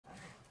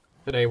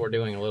Today we're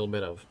doing a little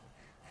bit of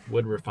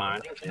wood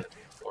refining in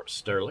Fort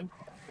Sterling,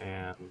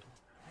 and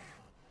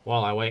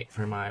while I wait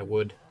for my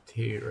wood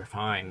to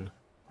refine,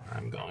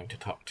 I'm going to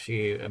talk to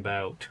you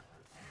about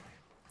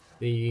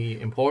the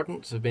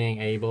importance of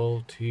being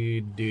able to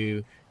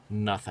do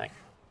nothing.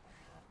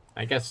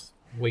 I guess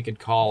we could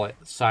call it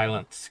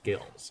silent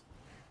skills.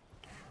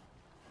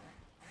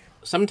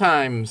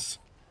 Sometimes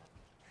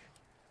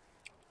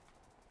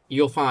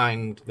you'll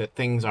find that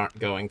things aren't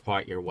going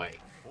quite your way.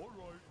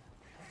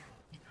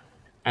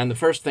 And the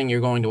first thing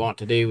you're going to want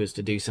to do is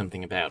to do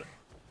something about it.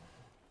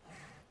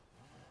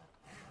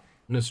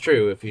 And it's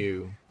true if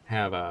you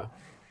have a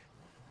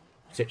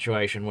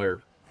situation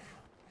where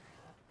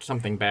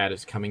something bad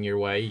is coming your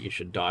way, you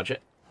should dodge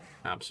it.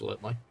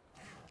 Absolutely.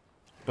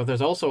 But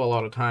there's also a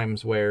lot of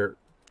times where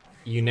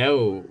you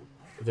know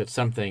that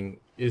something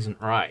isn't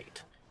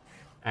right,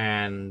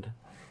 and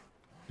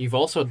you've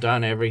also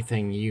done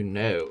everything you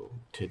know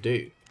to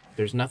do.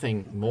 There's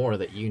nothing more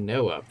that you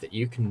know of that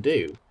you can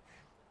do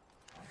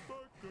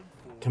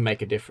to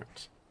make a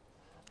difference.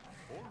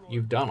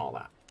 You've done all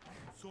that.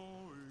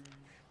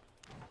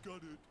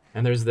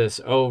 And there's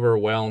this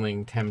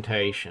overwhelming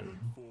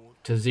temptation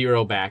to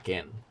zero back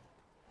in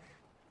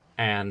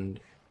and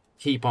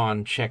keep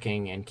on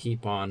checking and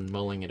keep on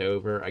mulling it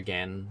over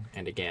again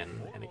and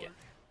again and again.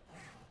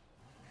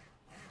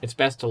 It's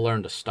best to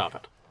learn to stop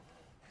it.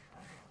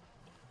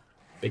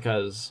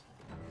 Because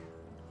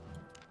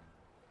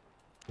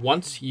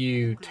once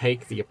you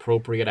take the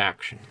appropriate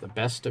action, to the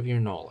best of your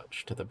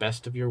knowledge, to the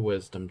best of your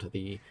wisdom, to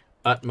the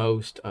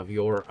utmost of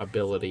your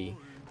ability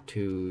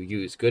to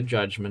use good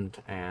judgment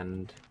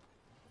and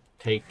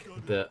take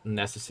the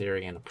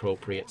necessary and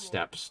appropriate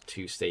steps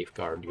to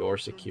safeguard your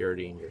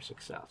security and your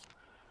success,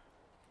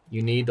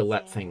 you need to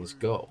let things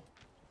go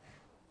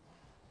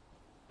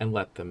and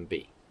let them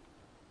be.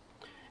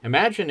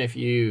 Imagine if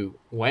you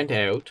went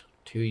out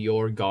to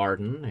your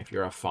garden, if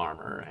you're a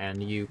farmer,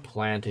 and you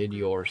planted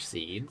your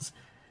seeds,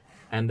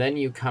 and then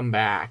you come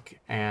back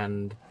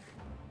and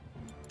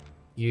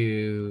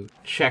you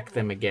check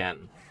them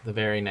again the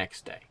very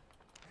next day.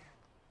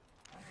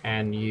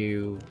 And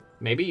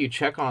maybe you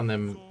check on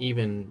them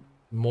even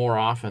more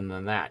often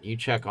than that. You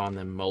check on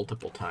them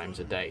multiple times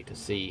a day to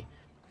see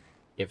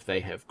if they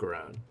have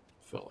grown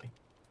fully.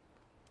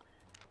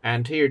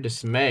 And to your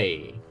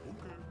dismay,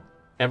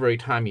 every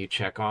time you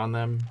check on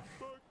them,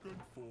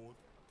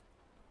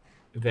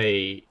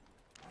 they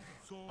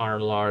are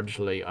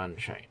largely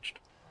unchanged.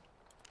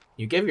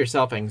 You give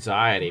yourself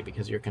anxiety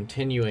because you're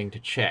continuing to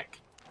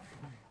check,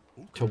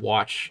 to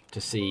watch, to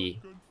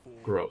see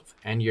growth.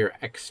 And you're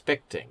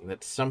expecting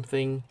that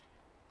something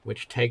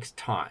which takes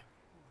time,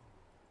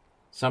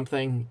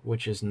 something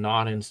which is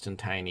not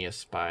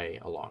instantaneous by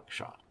a long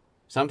shot,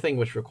 something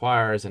which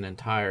requires an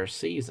entire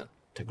season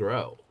to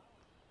grow,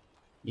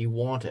 you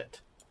want it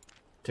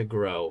to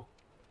grow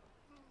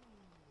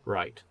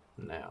right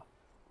now.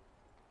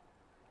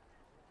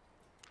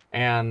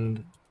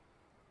 And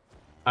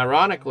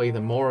ironically,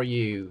 the more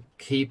you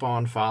keep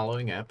on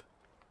following up,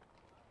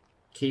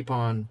 keep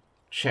on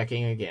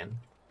checking again,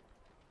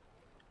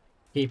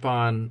 keep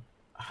on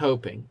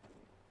hoping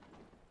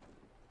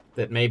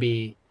that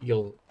maybe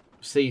you'll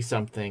see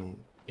something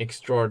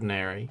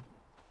extraordinary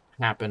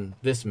happen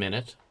this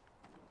minute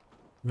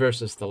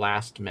versus the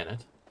last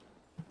minute,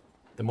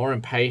 the more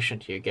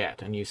impatient you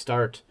get, and you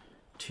start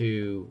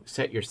to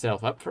set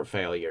yourself up for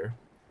failure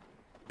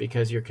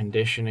because you're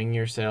conditioning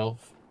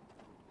yourself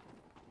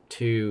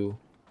to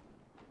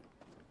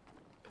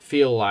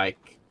feel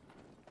like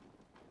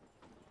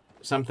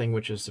something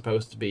which is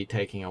supposed to be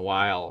taking a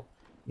while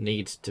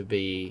needs to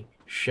be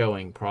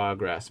showing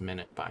progress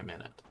minute by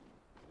minute.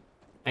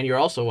 And you're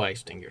also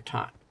wasting your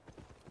time.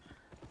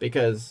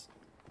 Because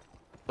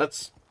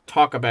let's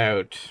talk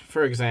about,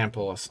 for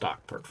example, a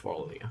stock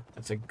portfolio.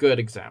 It's a good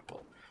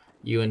example.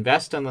 You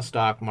invest in the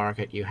stock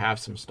market, you have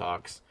some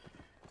stocks,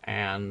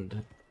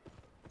 and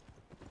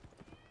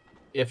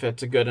if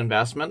it's a good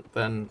investment,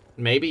 then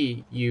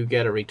maybe you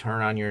get a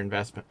return on your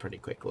investment pretty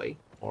quickly,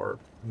 or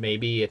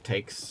maybe it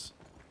takes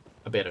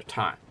a bit of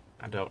time.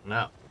 I don't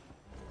know.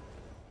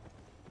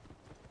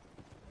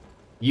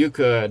 You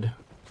could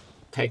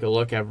take a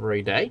look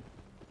every day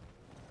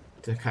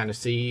to kind of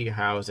see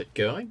how is it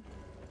going,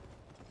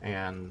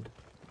 and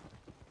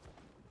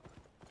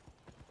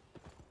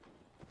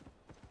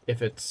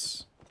if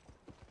it's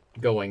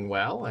going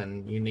well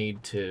and you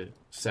need to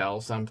sell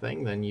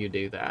something, then you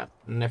do that.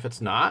 And if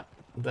it's not,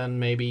 then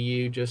maybe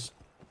you just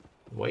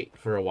wait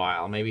for a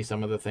while. Maybe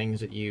some of the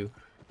things that you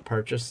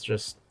purchase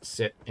just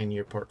sit in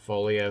your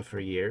portfolio for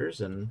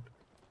years, and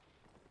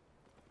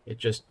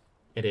it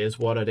is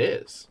what it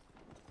is.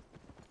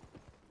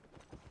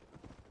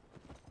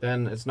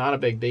 Then it's not a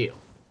big deal.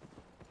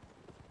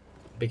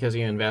 Because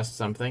you invest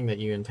something that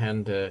you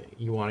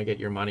want to get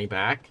your money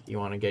back, you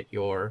want to get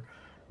your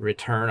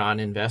return on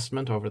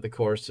investment over the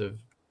course of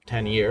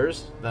 10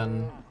 years,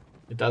 then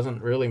it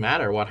doesn't really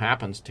matter what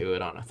happens to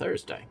it on a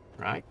Thursday,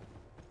 right?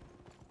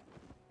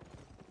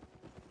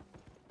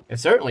 It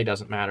certainly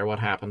doesn't matter what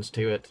happens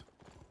to it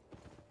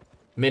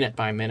minute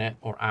by minute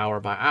or hour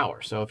by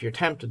hour. So if you're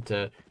tempted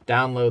to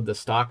download the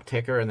stock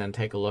ticker and then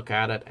take a look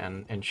at it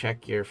and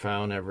check your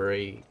phone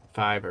every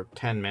 5 or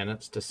 10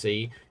 minutes to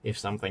see if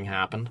something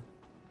happened,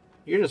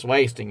 you're just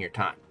wasting your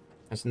time.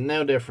 It's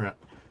no different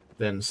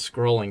than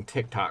scrolling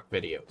TikTok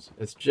videos.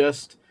 It's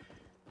just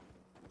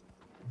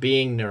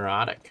being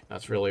neurotic.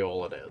 That's really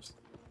all it is.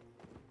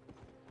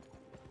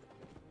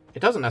 It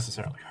doesn't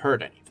necessarily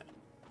hurt anything,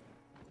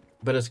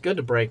 but it's good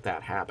to break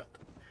that habit,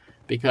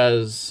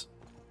 because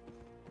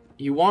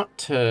you want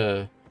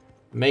to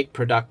make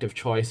productive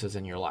choices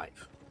in your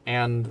life.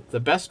 And the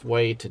best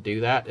way to do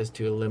that is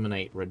to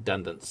eliminate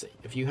redundancy.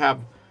 If you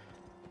have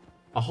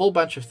a whole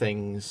bunch of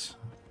things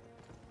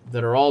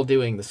that are all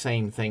doing the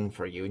same thing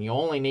for you, and you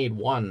only need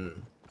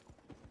one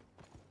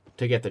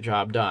to get the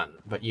job done,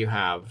 but you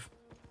have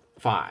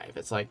 5.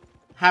 It's like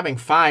having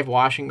 5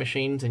 washing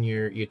machines in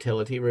your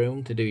utility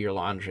room to do your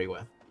laundry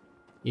with.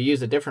 You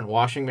use a different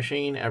washing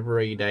machine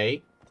every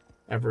day,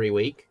 every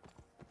week,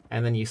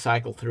 and then you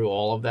cycle through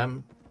all of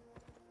them.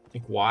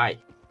 Like, why?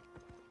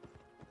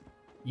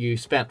 You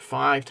spent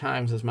 5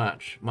 times as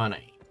much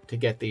money to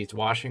get these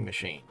washing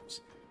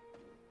machines,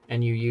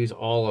 and you use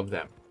all of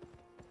them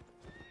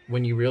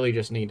when you really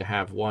just need to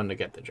have one to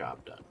get the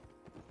job done.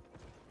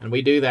 And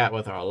we do that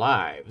with our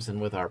lives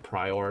and with our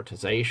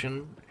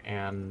prioritization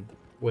and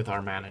with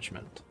our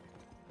management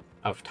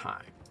of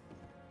time.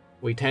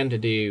 We tend to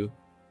do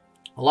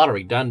a lot of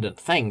redundant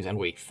things, and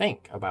we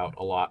think about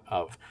a lot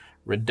of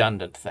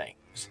redundant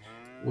things.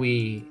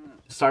 We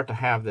start to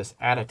have this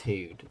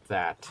attitude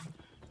that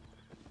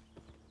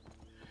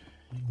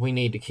we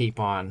need to keep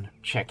on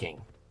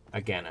checking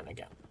again and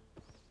again.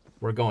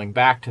 We're going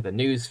back to the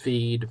news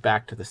feed,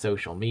 back to the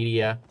social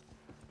media,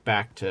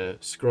 back to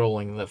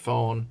scrolling the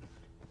phone,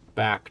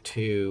 back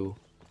to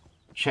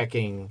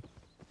checking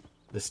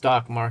the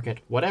stock market,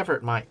 whatever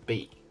it might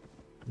be.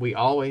 We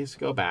always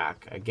go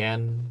back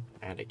again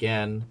and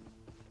again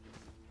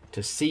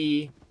to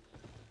see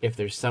if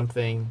there's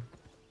something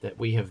that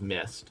we have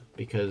missed,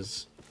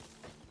 because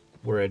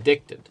we're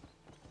addicted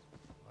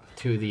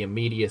to the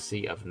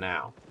immediacy of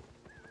now.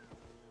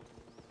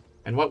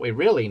 And what we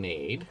really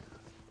need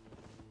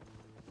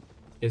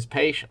is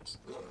patience.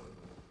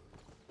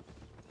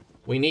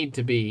 We need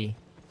to be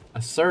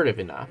assertive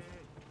enough,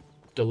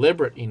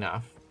 deliberate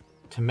enough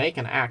to make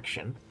an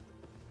action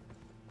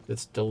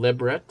that's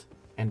deliberate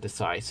and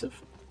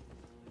decisive.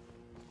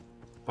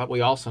 But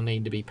we also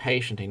need to be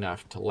patient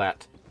enough to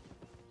let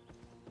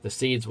the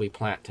seeds we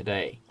plant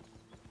today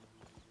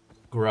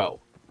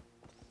grow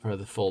for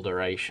the full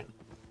duration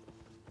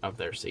of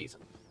their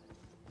season.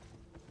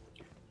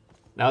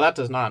 Now, that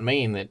does not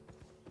mean that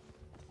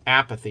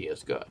apathy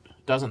is good.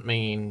 It doesn't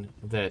mean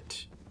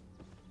that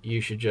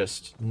you should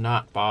just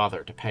not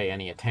bother to pay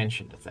any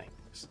attention to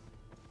things.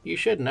 You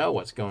should know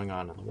what's going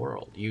on in the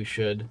world. You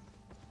should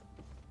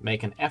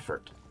make an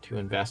effort to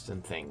invest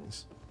in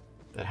things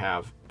that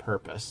have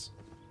purpose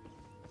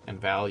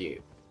and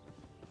value.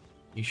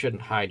 You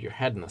shouldn't hide your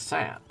head in the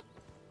sand.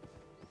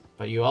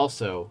 But you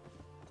also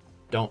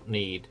don't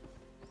need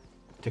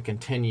to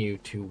continue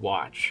to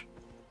watch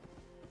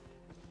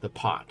the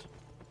pot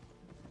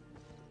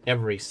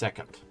every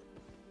second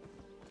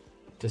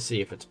to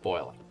see if it's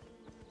boiling.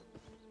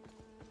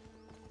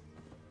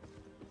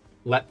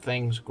 Let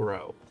things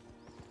grow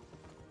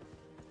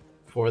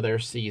for their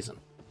season.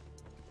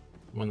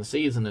 When the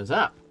season is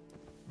up,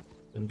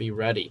 then be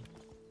ready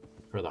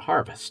for the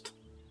harvest.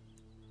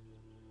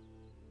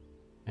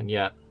 And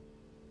yet,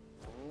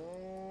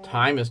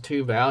 time is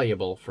too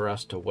valuable for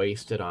us to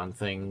waste it on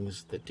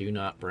things that do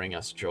not bring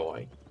us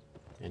joy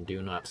and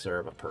do not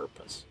serve a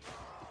purpose.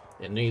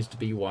 It needs to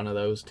be one of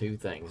those two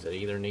things. It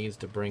either needs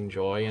to bring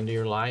joy into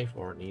your life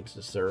or it needs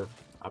to serve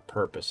a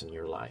purpose in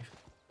your life.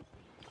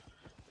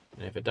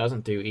 And if it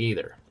doesn't do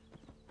either,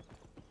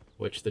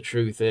 which the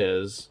truth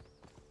is,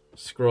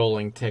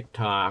 scrolling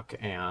TikTok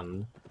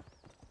and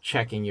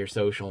checking your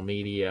social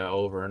media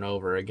over and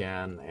over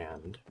again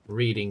and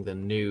reading the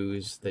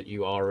news that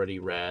you already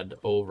read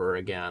over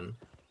again,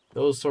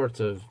 those sorts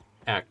of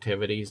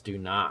activities do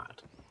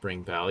not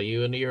bring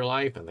value into your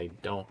life, and they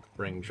don't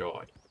bring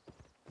joy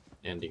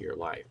into your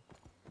life.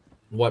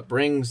 What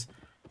brings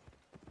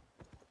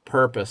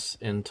purpose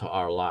into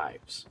our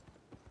lives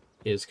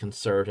is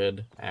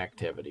concerted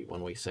activity.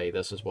 When we say,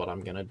 this is what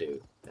I'm going to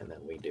do, and then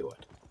we do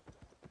it.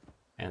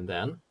 And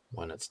then,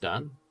 when it's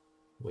done,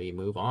 we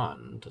move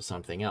on to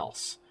something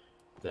else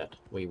that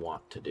we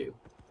want to do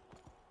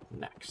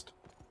next.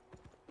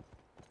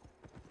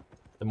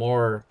 The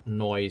more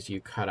noise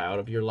you cut out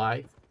of your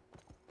life,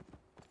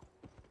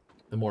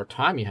 the more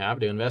time you have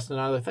to invest in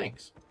other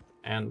things.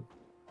 And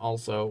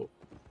also,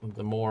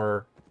 the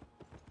more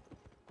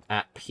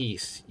at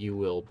peace you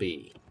will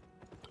be.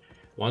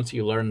 Once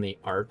you learn the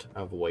art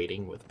of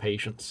waiting with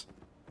patience,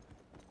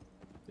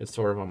 it's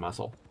sort of a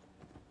muscle.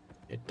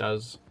 It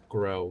does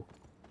grow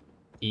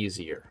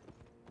easier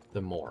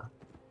the more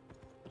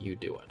you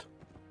do it.